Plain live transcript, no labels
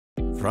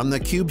From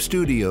theCUBE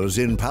studios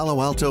in Palo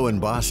Alto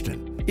and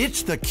Boston,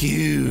 it's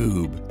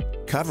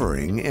theCUBE.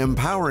 Covering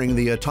Empowering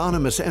the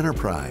Autonomous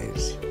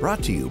Enterprise.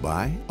 Brought to you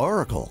by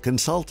Oracle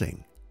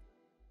Consulting.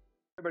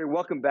 Everybody,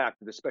 welcome back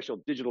to this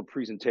special digital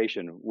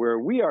presentation where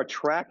we are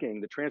tracking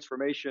the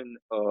transformation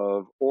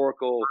of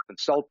Oracle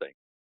Consulting.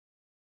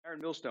 Aaron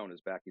Millstone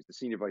is back. He's the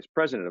Senior Vice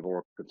President of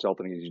Oracle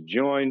Consulting. He's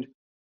joined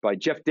by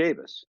Jeff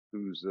Davis,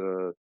 who's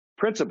a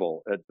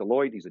principal at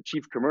Deloitte. He's the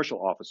Chief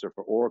Commercial Officer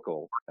for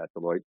Oracle at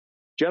Deloitte.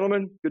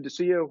 Gentlemen, good to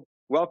see you.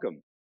 Welcome.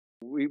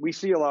 We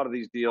see a lot of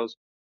these deals.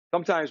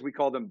 Sometimes we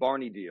call them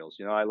Barney deals.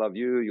 You know, I love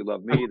you, you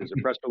love me, there's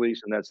a press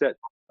release, and that's it.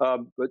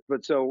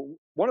 But so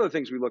one of the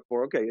things we look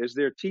for, okay, is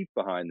there teeth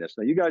behind this?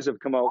 Now, you guys have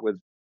come out with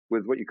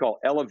what you call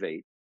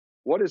Elevate.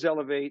 What is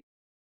Elevate?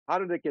 How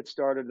did it get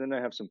started? Then I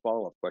have some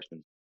follow-up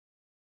questions.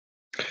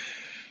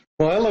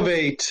 Well,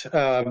 Elevate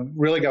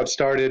really got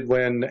started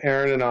when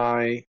Aaron and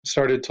I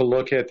started to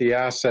look at the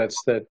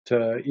assets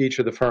that each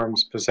of the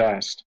firms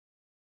possessed.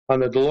 On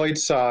the Deloitte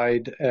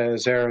side,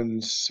 as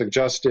Aaron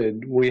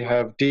suggested, we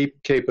have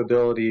deep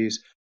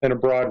capabilities and a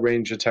broad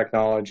range of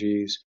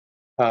technologies,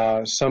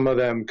 some of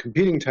them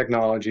competing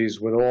technologies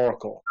with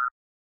Oracle.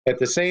 At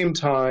the same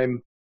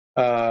time,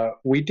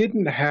 we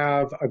didn't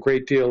have a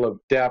great deal of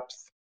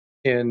depth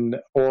in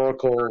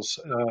Oracle's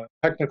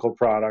technical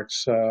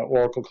products,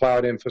 Oracle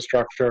Cloud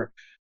Infrastructure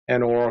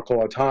and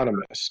Oracle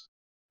Autonomous.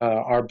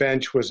 Our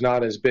bench was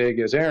not as big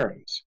as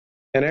Aaron's.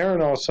 And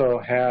Aaron also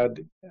had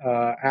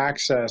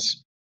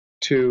access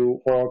to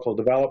Oracle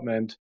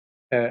development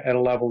at a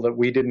level that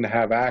we didn't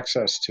have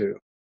access to.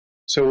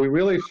 So we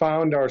really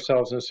found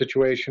ourselves in a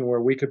situation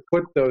where we could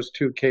put those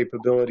two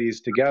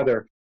capabilities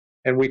together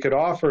and we could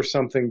offer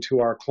something to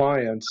our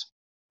clients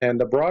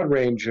and a broad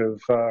range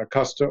of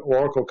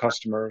Oracle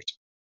customers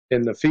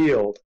in the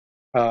field.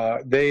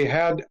 They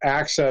had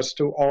access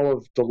to all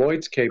of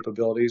Deloitte's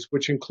capabilities,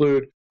 which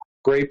include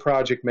great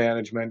project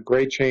management,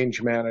 great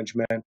change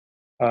management,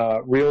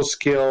 real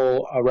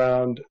skill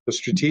around the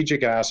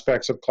strategic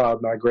aspects of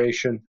cloud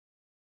migration.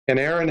 And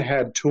Aaron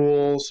had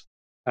tools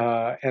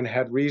and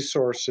had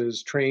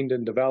resources trained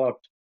and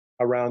developed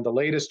around the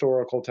latest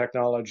Oracle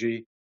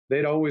technology.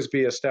 They'd always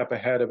be a step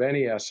ahead of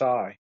any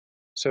SI.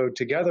 So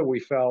together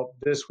we felt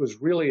this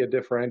was really a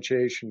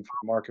differentiation for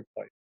the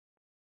marketplace.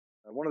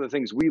 One of the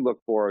things we look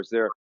for is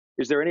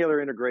there any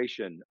other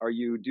integration? Are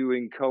you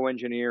doing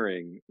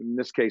co-engineering? In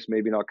this case,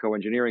 maybe not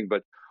co-engineering,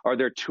 but are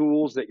there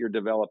tools that you're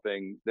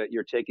developing, that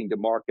you're taking to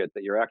market,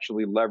 that you're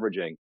actually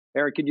leveraging?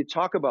 Aaron, can you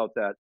talk about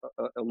that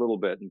a little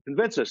bit and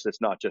convince us it's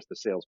not just a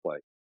sales play?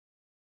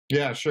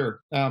 Yeah,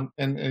 sure.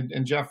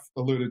 And Jeff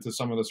alluded to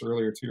some of this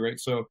earlier too, right?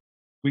 So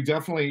we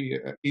definitely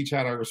each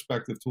had our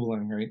respective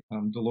tooling, right?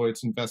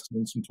 Deloitte's invested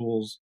in some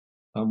tools.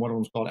 One of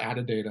them is called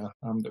Adidata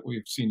that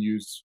we've seen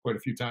used quite a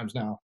few times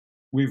now.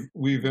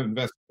 We've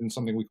invested in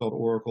something we called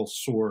Oracle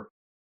SOAR.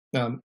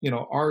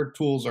 Our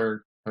tools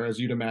are, as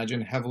you'd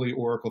imagine, heavily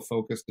Oracle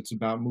focused. It's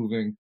about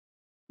moving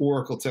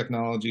Oracle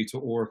technology to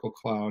Oracle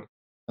Cloud.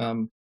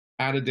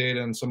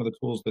 Adidata and some of the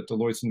tools that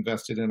Deloitte's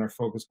invested in are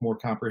focused more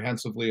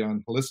comprehensively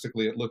on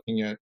holistically at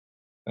looking at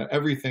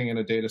everything in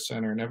a data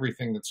center and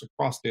everything that's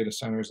across data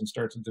centers and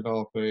start to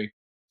develop a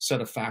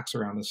set of facts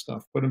around this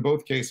stuff. But in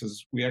both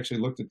cases, we actually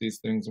looked at these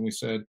things and we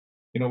said,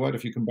 you know what,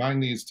 if you combine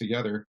these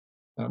together,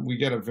 we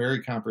get a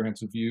very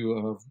comprehensive view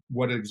of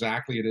what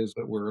exactly it is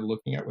that we're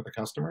looking at with a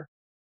customer.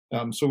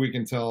 So we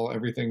can tell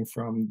everything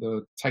from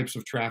the types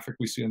of traffic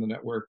we see on the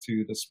network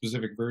to the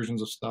specific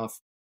versions of stuff.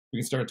 We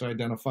can start to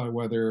identify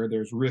whether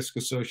there's risk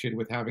associated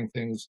with having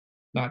things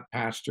not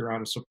patched or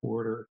out of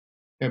support,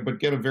 but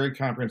get a very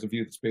comprehensive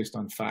view that's based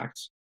on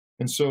facts.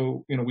 And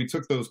so, we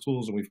took those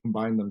tools and we've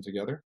combined them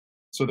together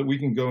so that we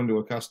can go into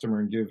a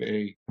customer and give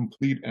a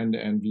complete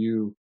end-to-end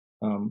view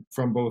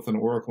from both an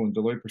Oracle and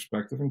Deloitte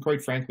perspective. And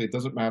quite frankly, it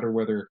doesn't matter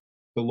whether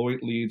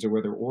Deloitte leads or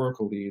whether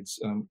Oracle leads.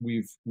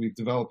 We've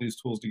developed these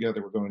tools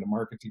together. We're going to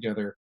market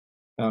together.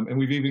 And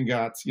we've even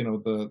got,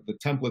 the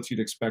templates you'd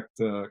expect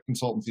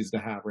consultancies to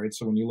have, right?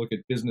 So when you look at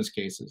business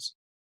cases,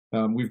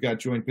 we've got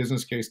joint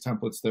business case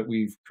templates that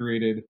we've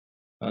created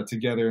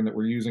together and that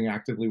we're using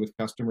actively with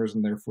customers,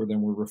 and therefore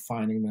then we're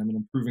refining them and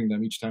improving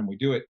them each time we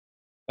do it.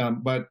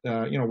 But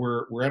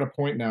we're at a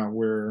point now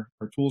where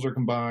our tools are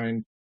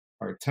combined,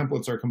 our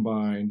templates are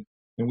combined,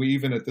 and we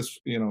even at this,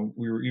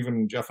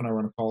 Jeff and I were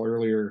on a call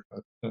earlier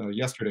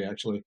yesterday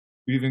actually.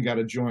 We even got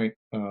a joint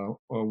a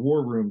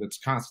war room that's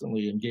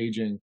constantly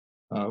engaging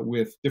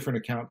with different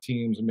account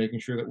teams and making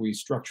sure that we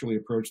structurally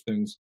approach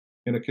things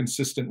in a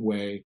consistent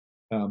way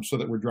so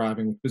that we're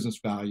driving business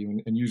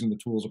value and using the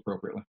tools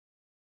appropriately.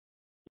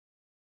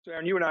 So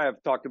Aaron, you and I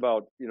have talked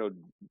about,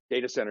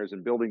 data centers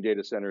and building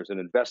data centers and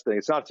investing.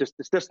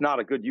 It's just not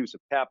a good use of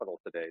capital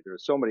today. There are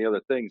so many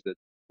other things that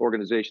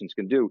organizations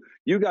can do.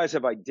 You guys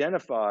have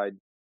identified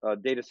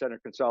data center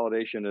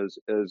consolidation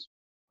as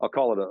I'll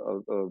call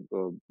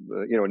it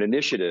an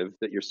initiative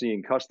that you're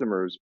seeing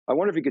customers. I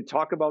wonder if you could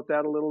talk about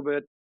that a little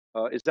bit.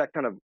 Is that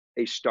kind of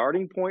a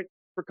starting point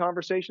for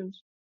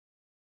conversations?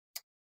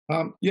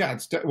 Yeah,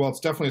 well, it's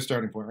definitely a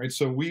starting point, right?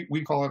 So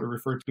we call it or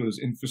refer to it as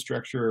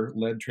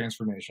infrastructure-led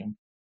transformation,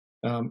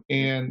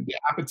 and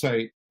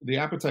the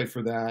appetite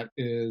for that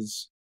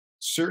is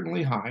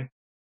certainly high.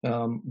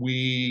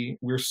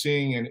 We're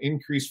seeing an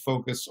increased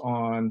focus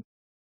on,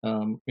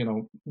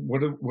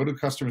 what do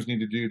customers need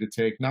to do to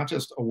take not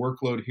just a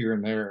workload here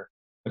and there,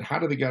 but how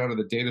do they get out of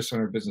the data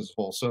center business as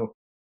a whole? So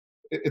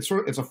it's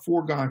a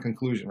foregone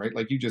conclusion, right?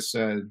 Like you just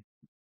said,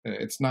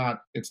 it's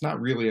not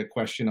really a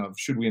question of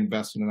should we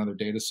invest in another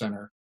data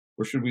center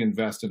or should we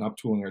invest in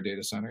uptooling our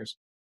data centers.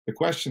 The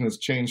question has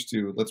changed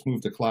to let's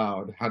move to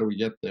cloud. How do we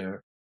get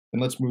there?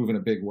 And let's move in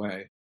a big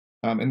way.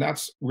 And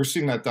we're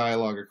seeing that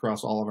dialogue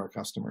across all of our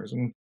customers.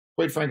 And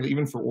quite frankly,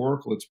 even for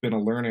Oracle, it's been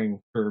a learning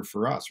curve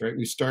for us, right?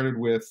 We started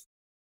with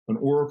an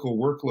Oracle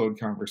workload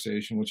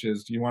conversation, which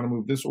is, do you want to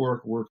move this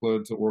Oracle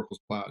workload to Oracle's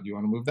cloud? Do you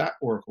want to move that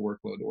Oracle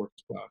workload to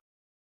Oracle's cloud?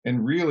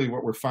 And really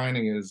what we're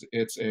finding is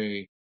it's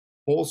a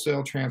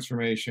wholesale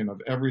transformation of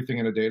everything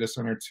in a data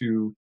center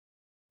to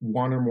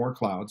one or more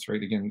clouds,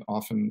 right? Again,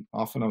 often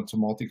it's a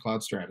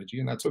multi-cloud strategy,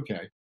 and that's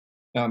okay.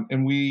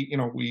 And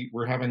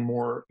we're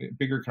having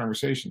bigger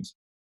conversations.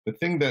 The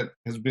thing that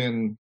has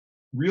been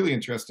really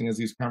interesting as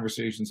these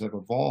conversations have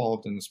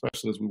evolved, and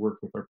especially as we work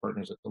with our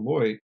partners at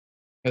Deloitte,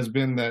 has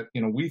been that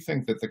we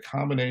think that the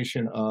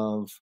combination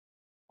of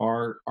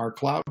our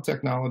cloud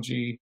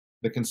technology,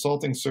 the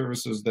consulting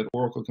services that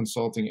Oracle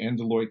Consulting and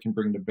Deloitte can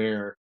bring to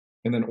bear,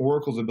 and then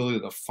Oracle's ability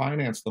to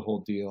finance the whole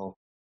deal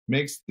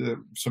makes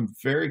some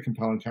very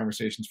compelling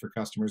conversations for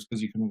customers,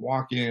 because you can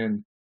walk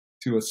in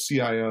to a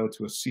CIO,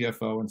 to a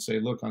CFO, and say,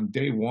 look, on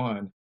day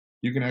one,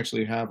 you can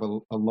actually have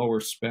a lower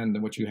spend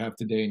than what you have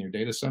today in your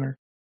data center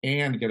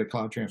and get a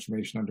cloud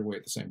transformation underway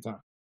at the same time.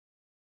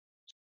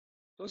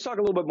 Let's talk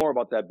a little bit more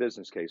about that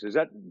business case. Is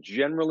that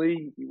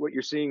generally what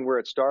you're seeing where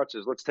it starts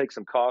is let's take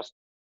some cost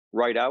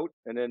right out?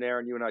 And then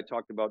Aaron, you and I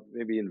talked about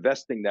maybe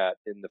investing that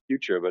in the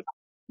future,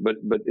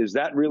 but is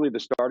that really the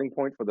starting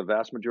point for the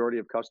vast majority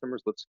of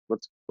customers?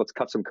 Let's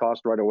cut some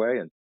cost right away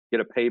and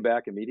get a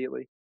payback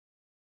immediately.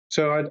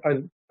 So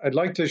I'd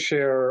like to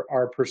share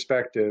our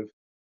perspective,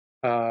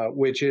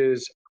 which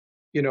is,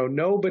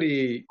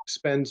 nobody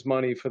spends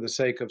money for the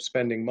sake of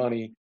spending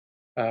money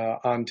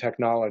on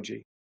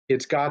technology.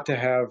 It's got to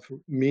have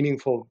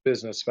meaningful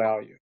business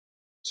value.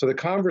 So the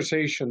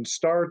conversation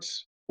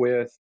starts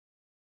with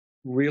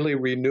really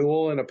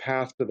renewal and a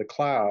path to the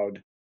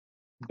cloud,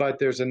 but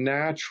there's a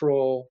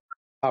natural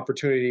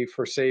opportunity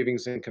for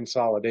savings and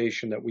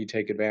consolidation that we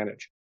take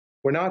advantage.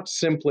 We're not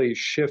simply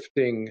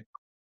shifting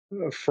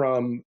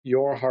from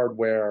your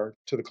hardware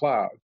to the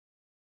cloud.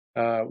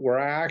 We're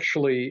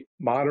actually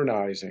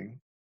modernizing,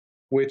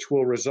 which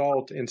will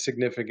result in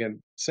significant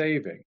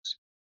savings.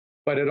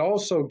 But it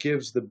also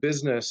gives the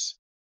business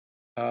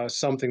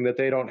something that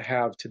they don't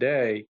have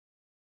today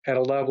at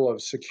a level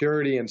of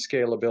security and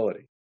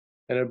scalability,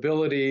 an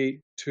ability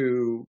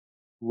to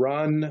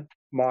run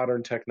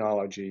modern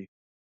technology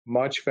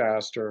much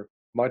faster,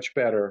 much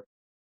better,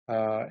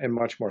 and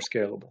much more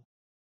scalable.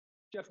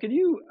 Jeff, can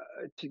you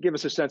to give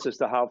us a sense as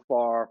to how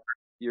far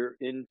you're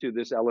into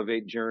this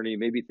Elevate journey,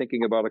 maybe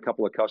thinking about a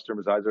couple of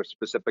customers, either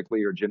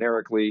specifically or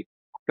generically,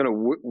 kind of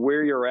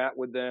where you're at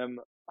with them,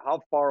 how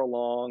far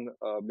along,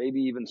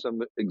 maybe even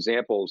some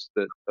examples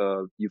that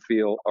you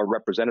feel are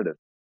representative?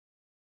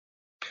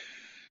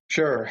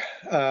 Sure.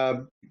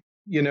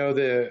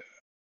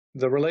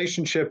 The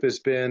relationship has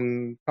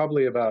been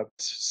probably about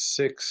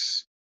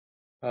 6,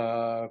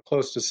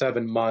 close to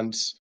 7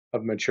 months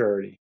of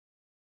maturity.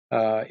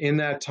 In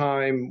that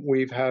time,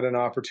 we've had an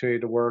opportunity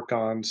to work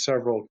on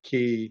several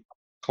key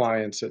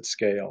clients at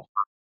scale.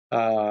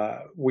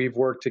 We've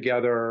worked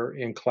together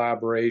in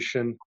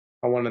collaboration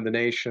on one of the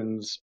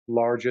nation's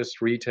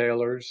largest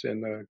retailers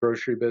in the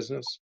grocery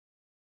business.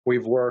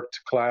 We've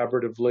worked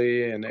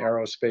collaboratively in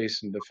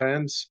aerospace and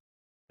defense,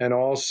 and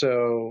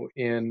also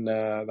in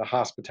the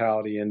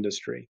hospitality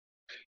industry.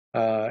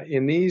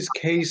 In these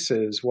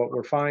cases, what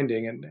we're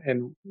finding,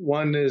 and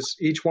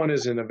each one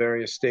is in a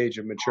various stage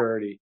of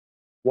maturity.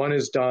 One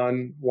is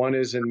done, one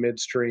is in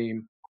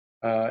midstream,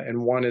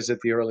 and one is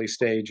at the early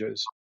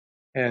stages.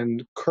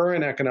 And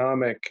current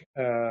economic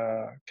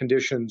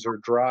conditions are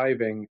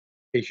driving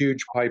a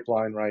huge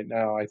pipeline right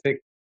now. I think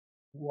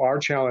our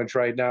challenge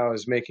right now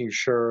is making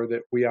sure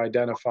that we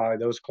identify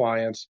those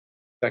clients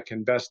that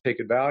can best take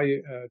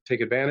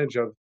advantage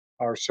of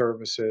our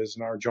services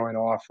and our joint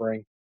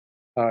offering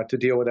to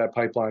deal with that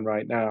pipeline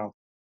right now.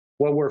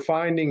 What we're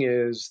finding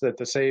is that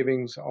the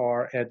savings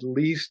are at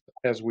least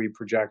as we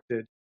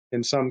projected.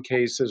 In some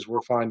cases,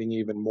 we're finding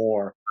even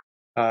more.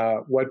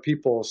 What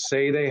people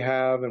say they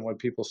have and what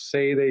people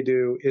say they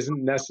do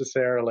isn't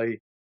necessarily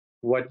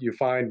what you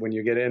find when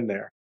you get in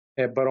there.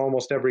 But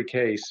almost every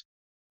case,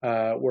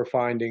 we're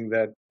finding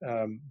that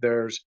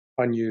there's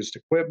unused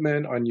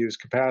equipment, unused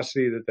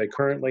capacity that they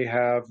currently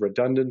have,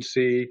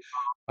 redundancy,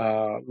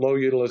 low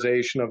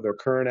utilization of their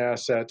current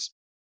assets.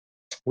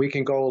 We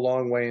can go a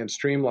long way in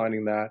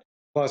streamlining that.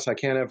 Plus, I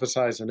can't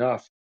emphasize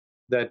enough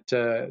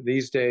that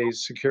these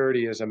days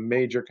security is a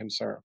major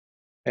concern.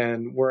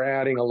 And we're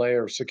adding a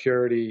layer of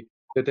security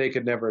that they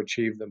could never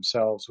achieve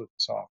themselves with the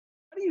software.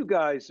 How do you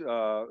guys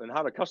and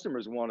how do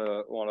customers want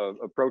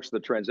to approach the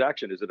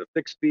transaction? Is it a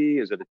fixed fee?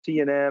 Is it a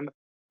T&M?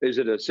 Is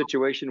it a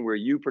situation where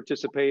you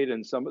participate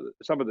in some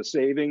of the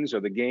savings or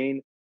the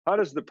gain? How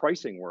does the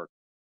pricing work?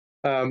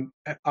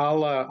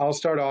 I'll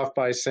start off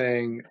by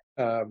saying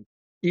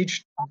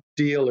each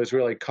deal is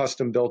really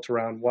custom built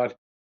around what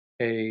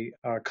a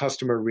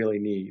customer really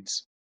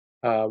needs,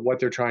 what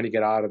they're trying to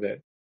get out of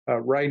it.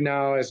 Right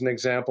now, as an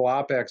example,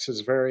 OpEx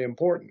is very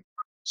important.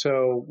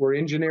 So we're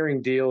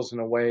engineering deals in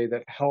a way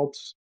that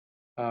helps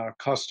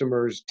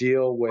customers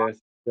deal with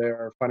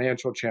their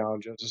financial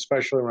challenges,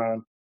 especially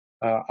around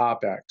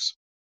OpEx.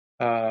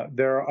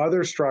 There are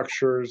other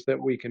structures that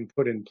we can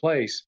put in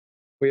place.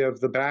 We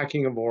have the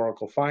backing of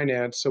Oracle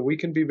Finance, so we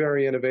can be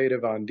very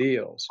innovative on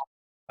deals.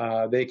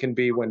 They can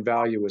be when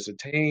value is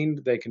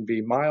attained. They can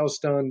be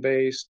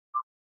milestone-based.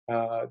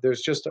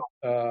 There's just,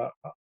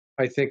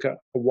 I think, a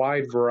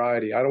wide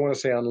variety. I don't want to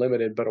say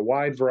unlimited, but a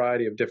wide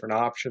variety of different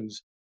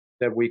options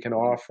that we can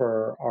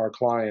offer our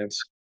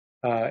clients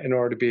in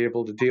order to be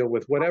able to deal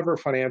with whatever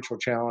financial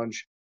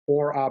challenge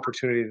or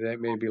opportunity they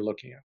may be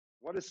looking at.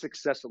 What does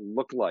success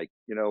look like?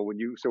 You know,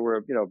 so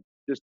we're,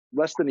 just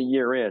less than a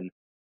year in.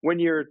 When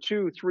you're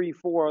 2, 3,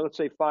 4, let's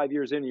say 5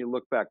 years in, and you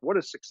look back, what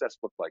does success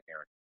look like,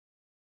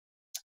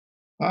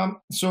 Aaron?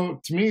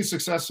 So to me,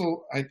 success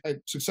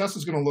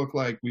is going to look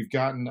like we've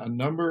gotten a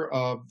number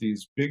of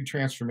these big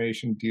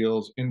transformation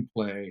deals in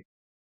play.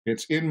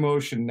 It's in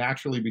motion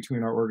naturally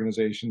between our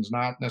organizations,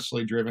 not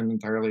necessarily driven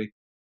entirely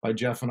by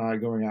Jeff and I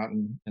going out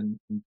and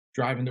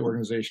driving the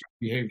organization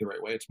to behave the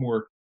right way. It's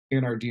more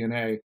in our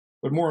DNA.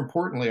 But more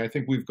importantly, I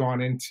think we've gone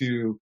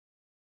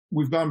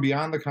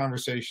beyond the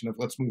conversation of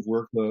let's move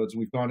workloads.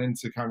 We've gone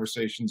into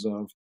conversations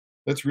of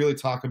let's really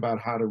talk about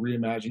how to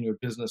reimagine your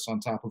business on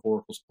top of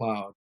Oracle's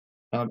cloud.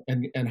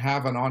 And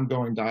have an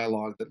ongoing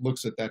dialogue that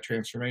looks at that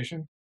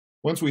transformation.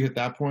 Once we hit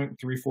that point,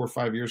 3, 4,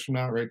 5 years from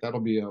now, right, that'll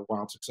be a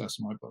wild success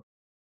in my book.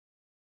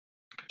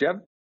 Jeff,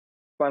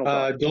 final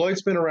thought.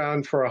 Deloitte's been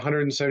around for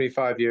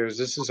 175 years.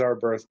 This is our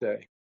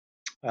birthday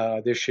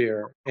this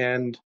year.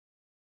 And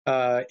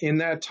in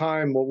that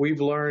time, what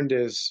we've learned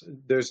is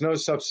there's no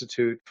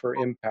substitute for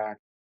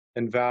impact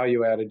and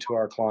value added to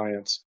our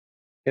clients.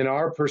 In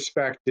our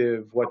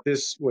perspective, what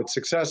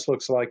success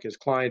looks like is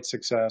client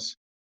success.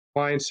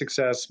 Client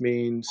success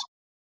means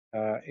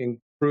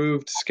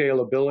improved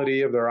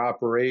scalability of their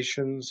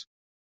operations,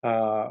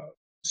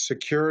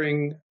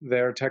 securing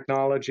their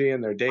technology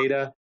and their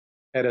data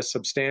at a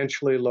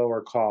substantially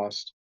lower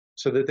cost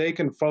so that they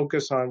can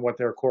focus on what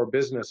their core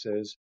business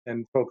is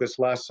and focus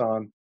less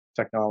on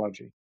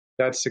technology.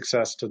 That's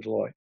success to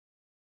Deloitte.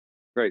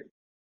 Great.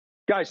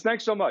 Guys,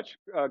 thanks so much.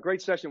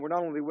 Great session. We're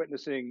not only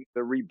witnessing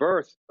the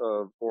rebirth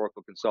of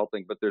Oracle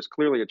Consulting, but there's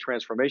clearly a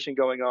transformation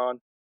going on,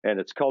 and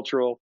it's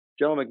cultural.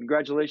 Gentlemen,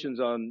 congratulations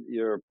on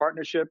your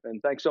partnership,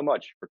 and thanks so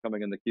much for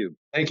coming on theCUBE.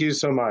 Thank you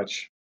so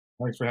much.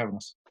 Thanks for having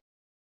us.